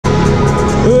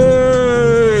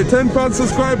10,000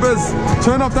 subscribers.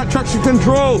 Turn off that traction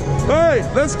control. Hey,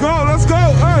 let's go, let's go.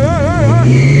 Hey, hey,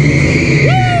 hey,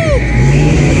 hey.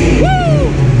 Woo! Woo!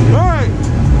 Hey,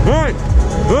 hey,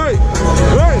 hey,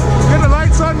 hey. Get the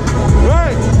lights on.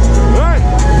 Hey, hey,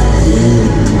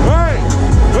 hey,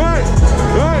 hey,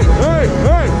 hey, hey,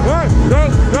 hey, hey. Go,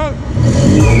 go.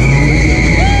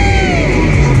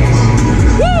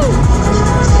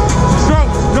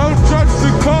 Don't judge the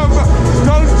cover.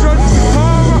 Don't judge the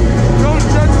cover. Don't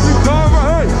judge the cover.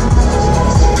 Hey,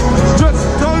 just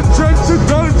don't judge the.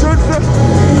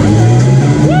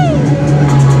 Woo!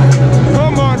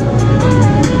 Come on.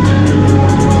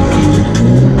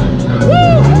 Woo!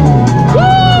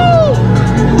 Woo!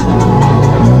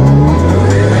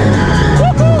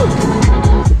 Woohoo!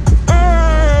 Hey!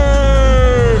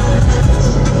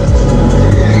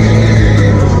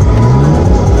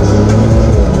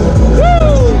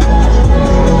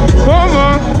 Come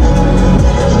on!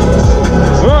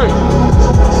 Hey!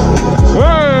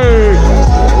 Hey!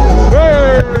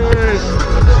 Hey!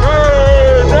 Hey!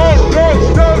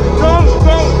 Don't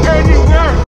go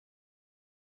anywhere!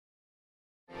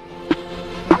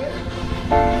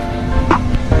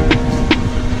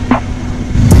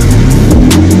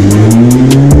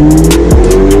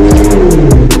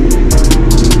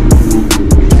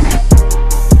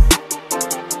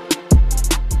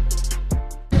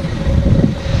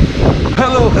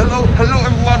 Hello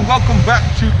everyone, welcome back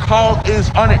to Carl is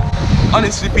on it.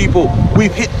 Honestly people,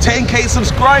 we've hit 10K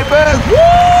subscribers. Woo!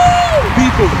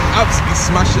 People, absolutely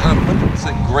smashed it, and I'm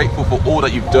 100% grateful for all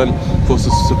that you've done, for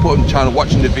supporting the channel,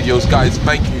 watching the videos. Guys,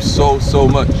 thank you so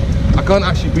much. I can't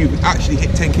actually believe we actually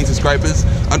hit 10K subscribers,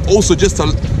 and also just to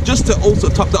also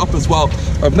top that up as well,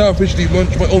 I've now officially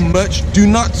launched my own merch. Do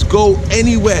not go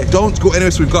anywhere. Don't go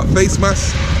anywhere. So we've got face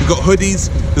masks, we've got hoodies.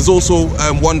 There's also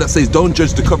one that says don't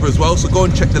judge the cover as well. So go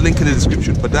and check the link in the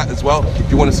description for that as well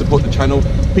if you want to support the channel.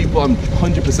 People, I'm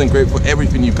 100% grateful for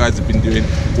everything you guys have been doing,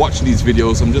 watching these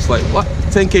videos. I'm just like, what?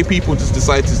 10K people just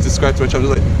decided to subscribe to my channel.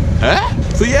 Like, huh?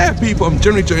 So yeah, people, I'm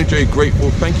generally grateful.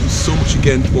 Thank you so much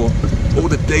again for all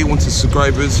the day one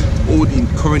subscribers, all the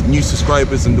current new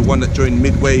subscribers, and the one that joined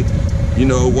midway, you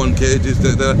know, 1K, just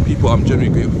the people. I'm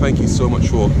genuinely grateful. Thank you so much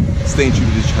for staying true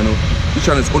to this channel. This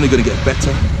channel is only going to get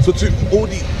better. So to all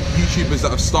the YouTubers that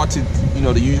have started, you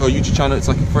know, our YouTube channel, it's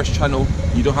like a fresh channel.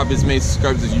 You don't have as many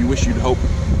subscribers as you wish you'd hope.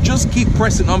 Just keep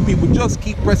pressing on, people. Just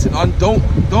keep pressing on. Don't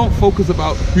focus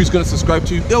about who's going to subscribe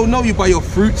to you. They'll know you by your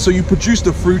fruit, so you produce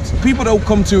the fruit. People don't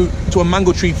come to a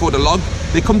mango tree for the log.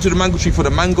 They come to the mango tree for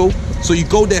the mango. So you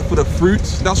go there for the fruit.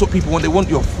 That's what people want. They want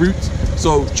your fruit.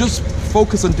 So just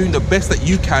focus on doing the best that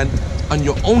you can on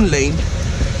your own lane,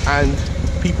 and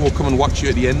people will come and watch you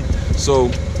at the end. So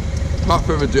without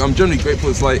further ado, I'm generally grateful.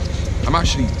 It's like, I'm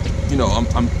actually, you know,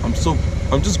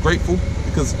 I'm just grateful,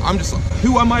 because I'm just,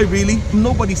 who am I really? I'm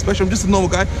nobody special. I'm just a normal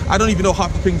guy. I don't even know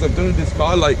half the things I've done with this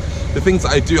car, like the things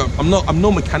that I do. I'm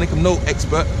no mechanic, I'm no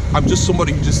expert. I'm just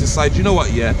somebody who just decides, you know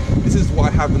what, yeah, this is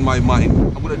what I have in my mind.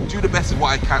 I'm gonna do the best of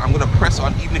what I can. I'm gonna press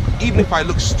on, even if I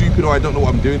look stupid or I don't know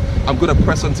what I'm doing, I'm gonna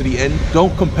press on to the end.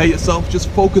 Don't compare yourself, just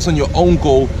focus on your own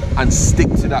goal and stick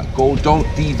to that goal. Don't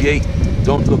deviate,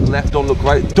 don't look left, don't look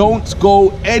right, don't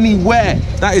go anywhere.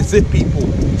 That is it, people.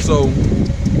 So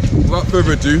without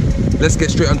further ado, let's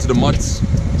get straight onto the mods.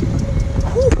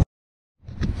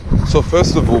 So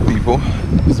first of all, people,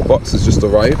 this box has just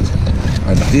arrived,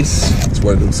 and this is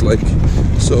what it looks like.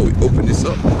 So we open this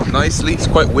up nicely. It's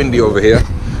quite windy over here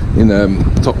in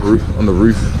top roof, on the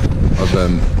roof of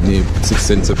near City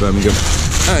Centre, Birmingham,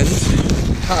 and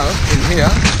we have in here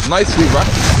nicely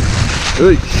wrapped.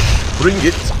 Hey, bring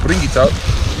it out.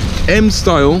 M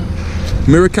style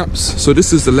mirror caps. So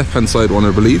this is the left hand side one,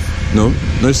 I believe. No,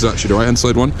 this is actually the right hand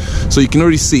side one. So you can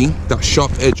already see that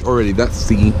sharp edge already.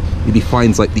 It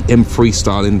defines like the M3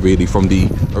 styling really from the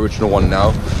original one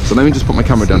now. So let me just put my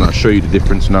camera down and I'll show you the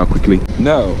difference now quickly.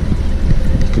 Now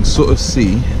you can sort of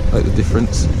see like the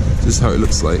difference. This is how it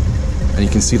looks like, and you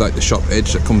can see like the sharp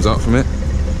edge that comes out from it.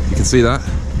 You can see that.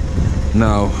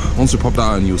 Now once we pop that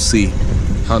on, you'll see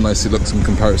how nice it looks in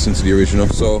comparison to the original.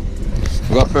 So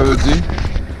without further ado,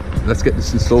 let's get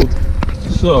this installed.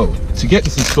 So to get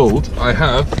this installed, I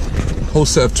have a whole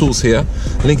set of tools here,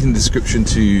 link in the description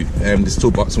to this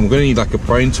toolbox, and we're going to need like a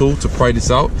prying tool to pry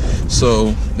this out.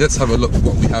 So let's have a look at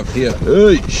what we have here.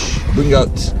 Bring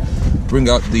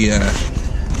out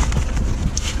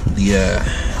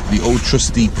the old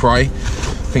trusty pry. I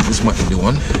think this might be the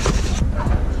one.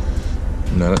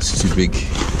 No, that's too big.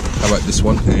 How about this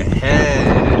one?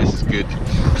 This is good.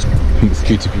 I think it's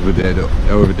cute to people there though.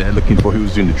 They're over there looking for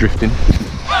who's doing the drifting.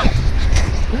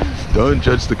 Don't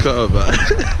judge the car, man.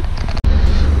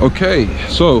 Okay,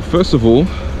 so first of all,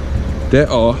 there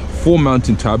are 4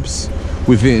 mounting tabs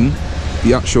within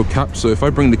the actual cap. So if I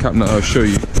bring the cap now, I'll show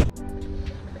you.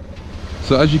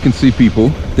 So as you can see, people,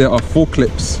 there are 4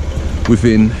 clips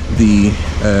within the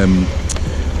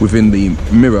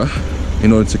mirror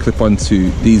in order to clip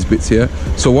onto these bits here.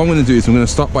 So what I'm going to do is I'm going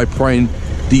to start by prying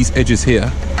these edges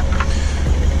here.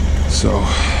 So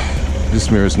this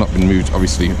mirror has not been moved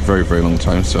obviously a very, very long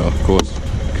time, so of course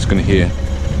it's going to hear,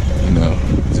 you know,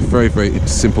 it's a very, very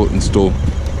simple install.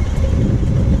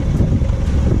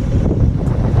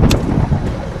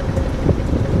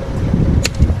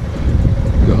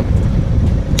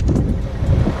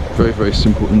 Very, very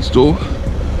simple install.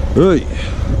 Right,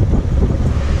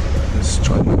 let's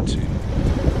try not to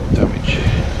damage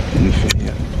anything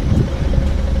here.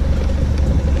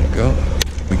 There you go.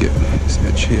 We get this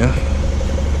edge here.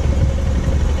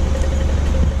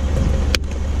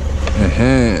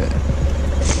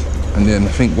 And then I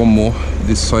think one more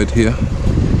this side here.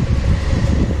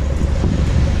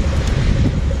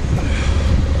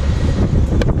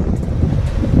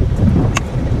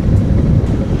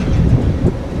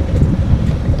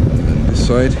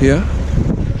 Side here.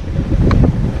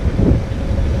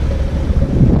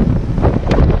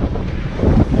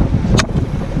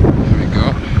 There we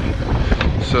go.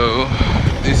 So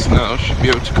this now should be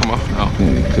able to come off now.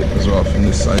 And clip as well from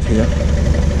this side here.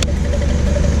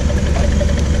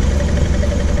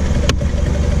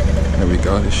 There we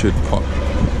go. It should pop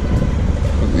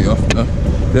completely off now.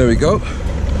 There we go.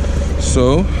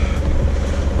 So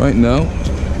right now,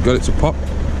 got it to pop.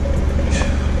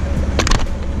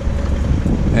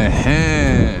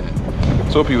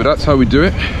 So people, that's how we do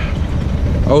it.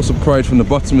 I also pried from the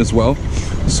bottom as well,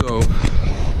 so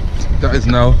that is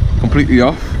now completely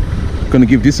off. Gonna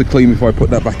give this a clean before I put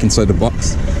that back inside the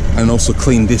box, and also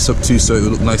clean this up too so it will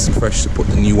look nice and fresh to put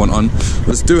the new one on.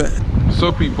 Let's do it.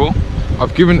 So people,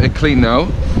 I've given it a clean now,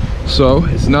 so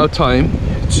it's now time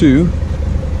to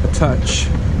attach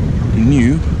the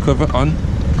new cover on.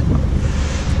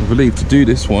 I believe to do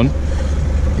this one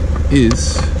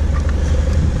is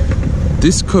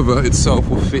this cover itself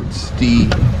will fit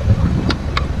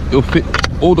it'll fit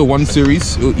all the 1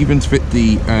 series. It'll even fit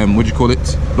the what do you call it,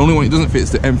 the only one it doesn't fit is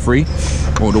the M3,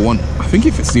 or the one, I think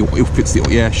it fits the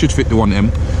yeah, it should fit the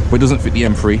 1M, but it doesn't fit the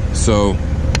M3. So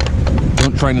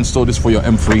don't try and install this for your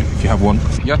M3 if you have one.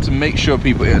 You have to make sure,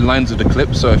 people, it aligns with the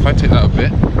clip. So if I take that a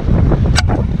bit,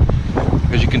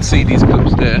 as you can see, these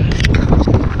clips there, you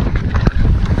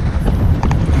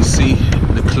can see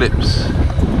the clips.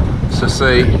 So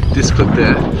say this clip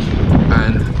there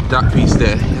and that piece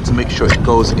there, you have to make sure it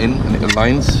goes in and it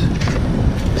aligns.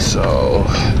 So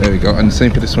there we go, and the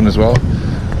same for this one as well.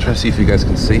 Try to see if you guys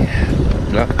can see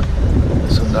that.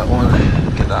 So that one,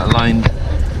 get that aligned,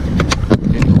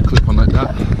 it'll clip on like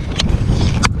that.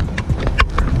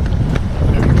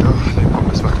 There we go, let me pop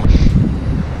this back on.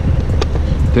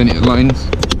 Then it aligns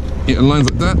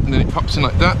like that, and then it pops in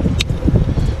like that.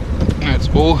 Now it's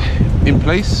all in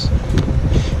place.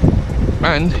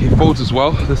 And it folds as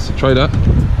well. Let's try that.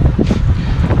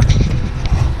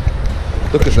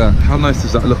 Look at that. How nice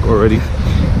does that look already?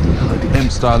 Like the M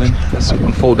styling. Let's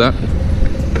unfold that.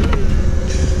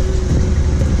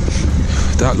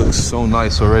 That looks so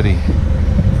nice already.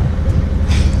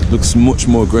 Looks much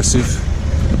more aggressive.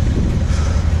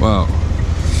 Wow.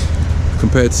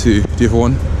 Compared to the other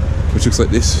one, which looks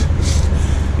like this.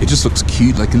 It just looks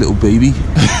cute, like a little baby.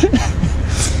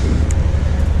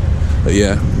 But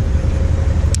yeah,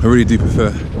 I really do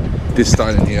prefer this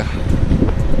styling here.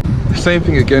 Same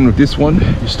thing again with this one.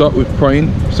 You start with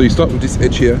prying. So you start with this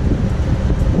edge here.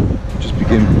 Just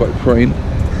begin by prying.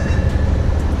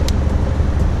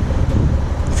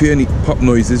 If you hear any pop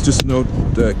noises, just know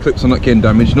the clips are not getting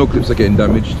damaged. No clips are getting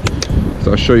damaged.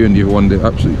 So I'll show you on the other one, they're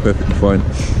absolutely perfectly fine.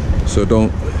 So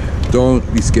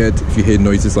don't be scared if you hear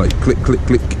noises like click, click,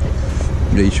 click.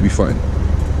 Yeah, you should be fine.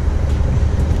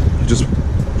 Just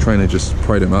trying to just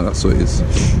pry them out, that's what it is.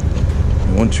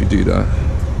 And once we do that,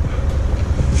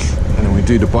 and then we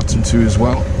do the bottom too as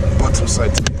well, bottom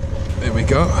side too. There we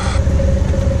go.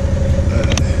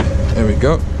 There we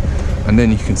go. And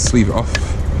then you can sleeve it off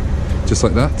just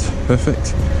like that.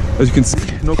 Perfect. As you can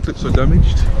see, no clips are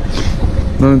damaged.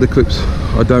 None of the clips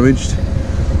are damaged.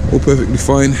 All perfectly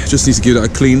fine. Just need to give that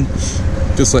a clean,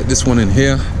 just like this one in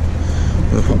here. I'm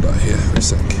gonna pop that here for a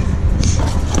sec.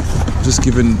 Just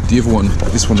giving the other one,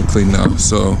 this one, a clean now.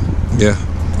 So yeah,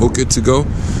 all good to go.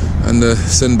 And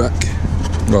send back,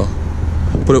 well,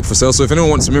 put up for sale. So if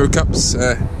anyone wants mirror caps,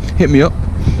 hit me up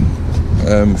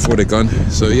before they're gone.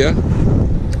 So yeah,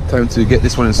 time to get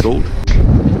this one installed.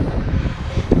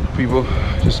 People,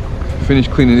 just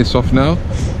finished cleaning this off now.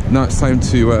 Now it's time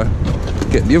to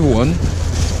get the other one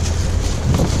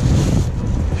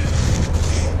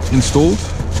installed.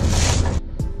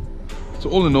 So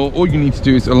all in all you need to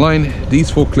do is align these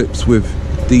 4 clips with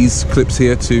these clips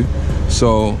here too.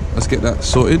 So let's get that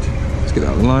sorted. Let's get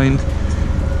that aligned.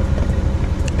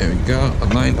 There we go,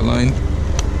 aligned.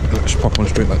 That should pop on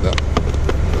straight like that.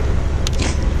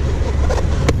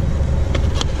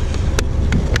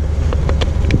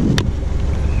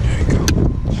 There we go.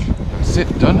 That's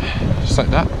it, done. Just like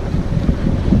that.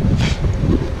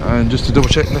 And just to double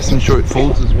check, let's ensure it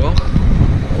folds as well.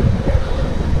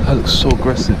 That looks so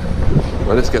aggressive.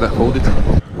 Right, let's get that folded.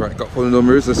 Right, got folding door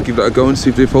mirrors. Let's give that a go and see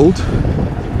if they fold.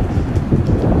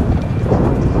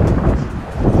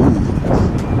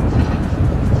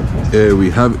 There we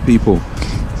have it, people.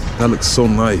 That looks so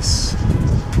nice.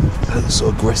 That looks so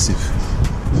aggressive.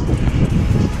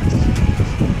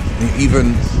 And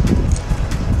even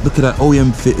look at that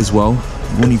OEM fit as well.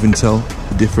 You won't even tell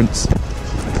the difference.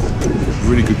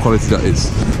 Really good quality that is.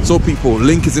 So people,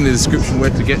 link is in the description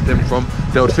where to get them from.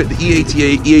 They would fit the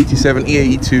E88, E87,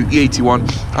 E82, E81.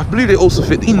 I believe they also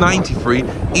fit the E93,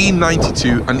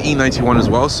 E92 and E91 as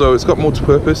well. So it's got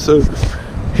multi-purpose. So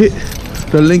hit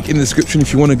the link in the description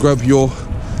if you want to grab your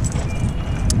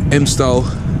M-style,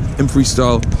 M3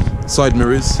 style side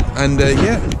mirrors. And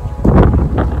yeah.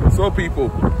 So people,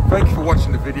 thank you for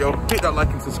watching the video. Hit that like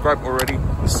and subscribe already.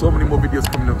 There's so many more videos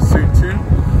coming up soon too.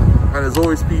 And as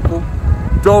always people,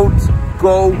 don't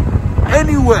go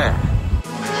anywhere.